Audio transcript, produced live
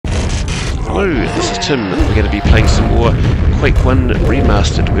Hello, this is Tim. We're going to be playing some more Quake 1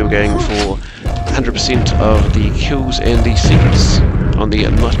 Remastered. We were going for 100% of the kills and the secrets on the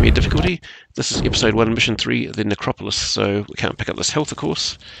Nightmare difficulty. This is episode 1, mission 3, the Necropolis, so we can't pick up this health, of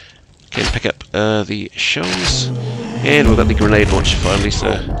course. Can pick up the shells, and we've got the grenade launcher finally, so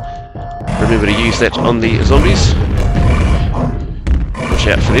remember to use that on the zombies. Watch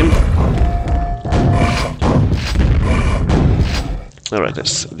out for them. Alright,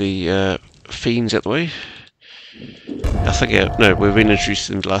 that's the fiends out the way. I think, no, we've been introduced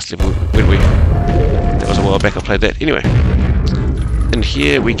in the last level, weren't we? That was a while back I played that. Anyway, in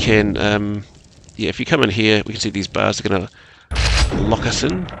here we can, yeah, if you come in here, we can see these bars are going to lock us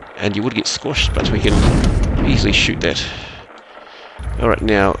in, and you would get squashed, but we can easily shoot that. Alright,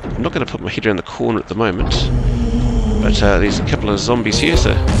 now, I'm not going to put my head around the corner at the moment, but there's a couple of zombies here,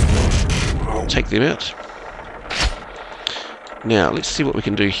 so take them out. Now, let's see what we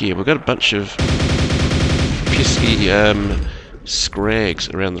can do here. We've got a bunch of pesky scrags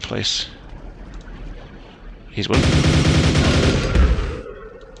around the place. Here's one.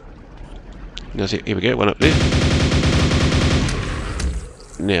 Now, here we go, one up there.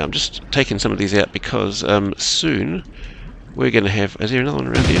 Now, I'm just taking some of these out because soon we're going to have... Is there another one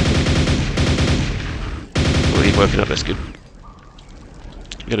around here? Well, he's woken up, that's good.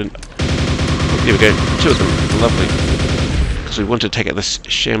 There we go, two of them, lovely. Because we want to take out this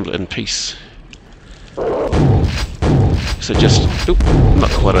shambler in peace. So just, oop,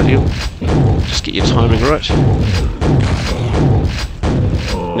 not quite ideal. Just get your timing right.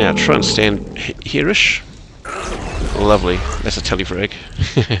 Now try and stand here-ish. Lovely, that's a telefrag.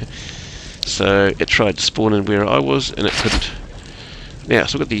 So it tried to spawn in where I was and it couldn't. Now,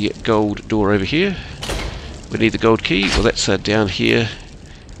 so we've got the gold door over here. We need the gold key, well that's down here.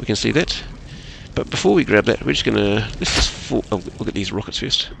 We can see that. But before we grab that, we're just gonna, let's just look at these rockets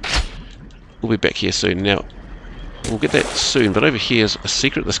first. We'll be back here soon. Now, we'll get that soon, but over here is a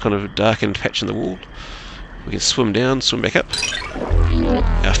secret, this kind of darkened patch in the wall. We can swim down, swim back up.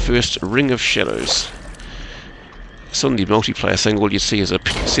 Our first ring of shadows. It's on the multiplayer thing, all you see is a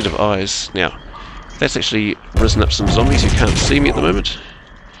set of eyes. Now, that's actually risen up some zombies who can't see me at the moment.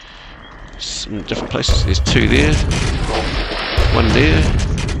 Some different places, there's two there, one there.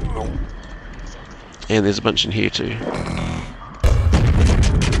 And there's a bunch in here too.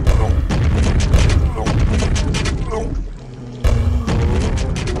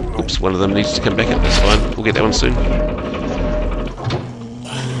 Oops, one of them needs to come back up, that's fine. We'll get that one soon.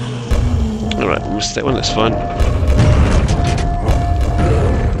 Alright, missed that one, that's fine.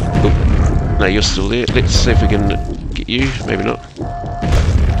 Oop, no, you're still there. Let's see if we can get you. Maybe not.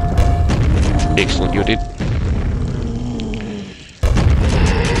 Excellent, you're dead.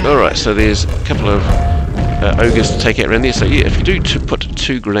 Alright, so there's a couple of ogres to take out around there. So yeah, if you do put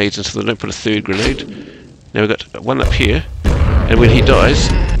two grenades into them, don't put a third grenade. Now we've got one up here, and when he dies,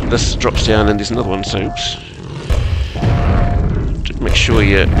 this drops down and there's another one, so oops. Make sure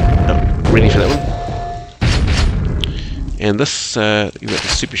you're ready for that one. And this, you've got the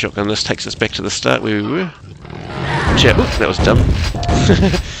super shotgun, this takes us back to the start where we were. Watch out, oop, that was dumb.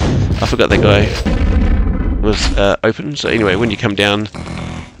 I forgot that guy was open, so anyway, when you come down,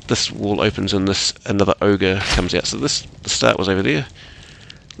 this wall opens and this another ogre comes out. So the start was over there.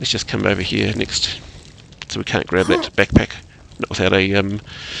 Let's just come over here next. So we can't grab that backpack, not without a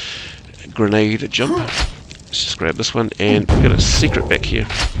grenade jump. Let's just grab this one, and we've got a secret back here.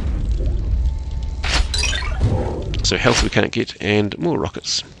 So health we can't get, and more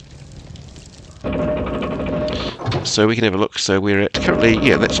rockets. So we can have a look. So we're at currently,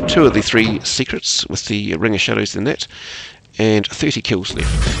 yeah, that's 2 of the 3 secrets with the ring of shadows in that. And 30 kills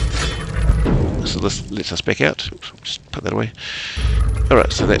left. So this lets us back out. Oops, just put that away.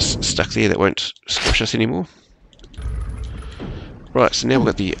 Alright, so that's stuck there. That won't squash us anymore. Right, so now we've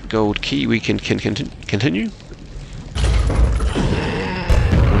got the gold key. We can continue.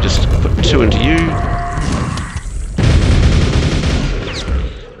 We'll just put 2 into you.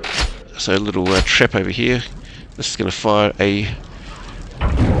 So a little trap over here. This is going to fire a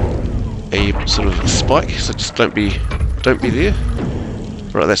sort of spike. So just don't be there.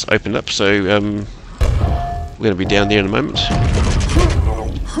 Right, that's opened up, so we're going to be down there in a moment.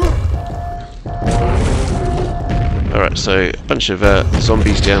 Alright, so a bunch of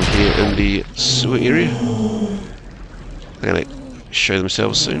zombies down here in the sewer area. They're going to show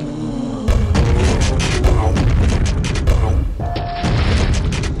themselves soon.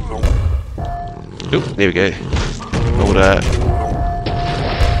 Oop, there we go. Old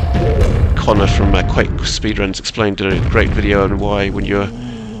Connor from Quake Speedruns explained in a great video on why when you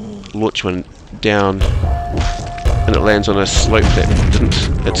launch one down and it lands on a slope that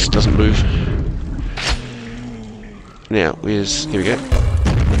it doesn't move. Now, here we go.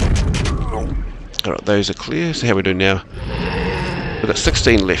 Alright, those are clear. So how are we doing now? We've got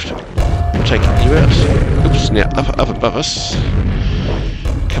 16 left. We'll take you out. Oops, now up above us.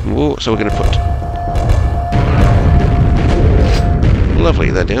 A couple more, so we're going to put...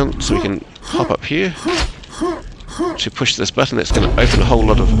 Lovely, they're down, so we can hop up here to push this button. That's going to open a whole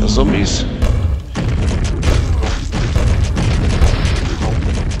lot of zombies.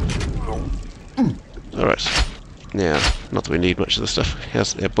 Alright, now, not that we need much of this stuff.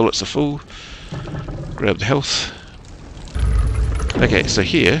 Our bullets are full. Grab the health. Okay, so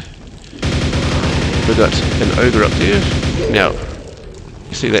here we've got an ogre up there. Now,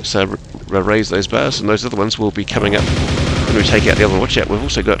 you see that's raise those bars, and those other ones will be coming up when we take out the other one. Watch out, we've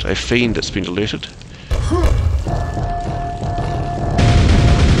also got a fiend that's been alerted.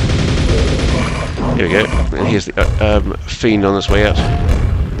 Here we go, and here's the fiend on his way out.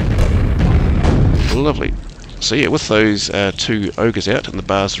 Lovely. So yeah, with those 2 ogres out and the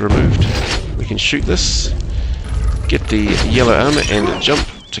bars removed, we can shoot this, get the yellow armour and jump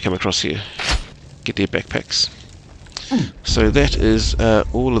to come across here. Get their backpacks. So that is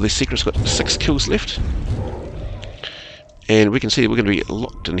all of the secrets. Got 6 kills left. And we can see we're going to be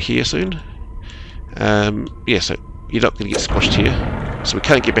locked in here soon. Yeah, so you're not going to get squashed here. So we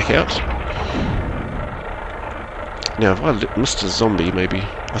can't get back out. Now, if I missed a zombie, maybe.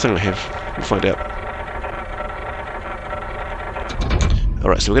 I think I have. We'll find out.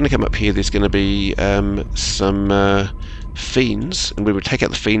 Alright, so we're going to come up here. There's going to be some fiends. And when we take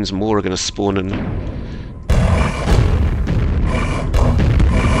out the fiends, more are going to spawn in.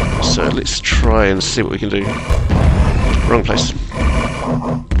 So let's try and see what we can do. Wrong place.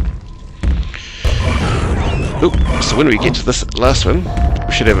 Oh, so when we get to this last one,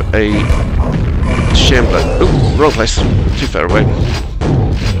 we should have a shambler. Oh, wrong place. Too far away.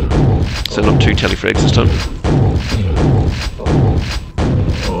 So not 2 telefrags this time.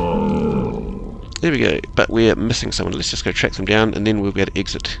 There we go. But we're missing someone. Let's just go track them down, and then we'll be able to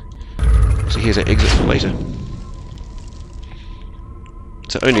exit. So here's our exit for later.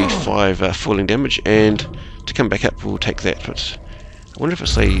 So only 5 falling damage, and to come back up we'll take that, but I wonder if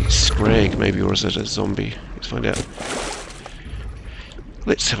it's a scrag maybe, or is it a zombie? Let's find out.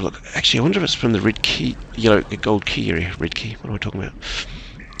 Let's have a look. Actually, I wonder if it's from the red key, gold key area. Red key, what am I talking about?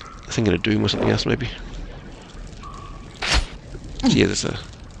 I think in a Doom or something else maybe. So yeah, there's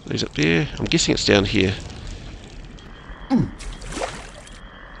those up there. I'm guessing it's down here.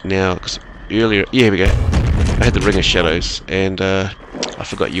 Now, because earlier, yeah, here we go. I had the Ring of Shadows, and I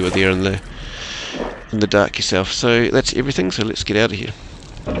forgot you were there in the dark yourself. So that's everything. So let's get out of here.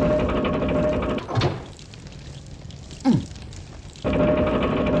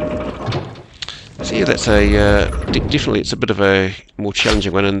 So yeah, that's a definitely it's a bit of a more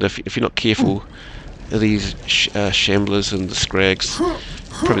challenging one, and if you're not careful, these shamblers and the scrags,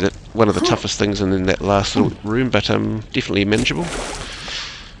 probably one of the toughest things in that last little room, but definitely manageable.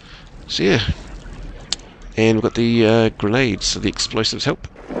 So yeah. And we've got the grenades, so the explosives help.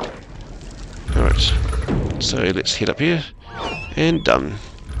 Alright, so let's head up here, and done.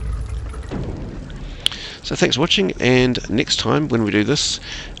 So thanks for watching, and next time when we do this,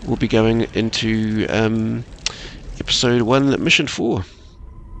 we'll be going into episode 1, mission 4.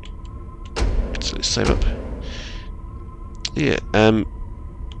 So let's save up. Yeah,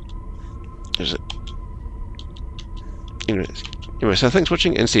 is it? Anyway, so thanks for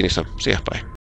watching, and see you next time. See ya, bye.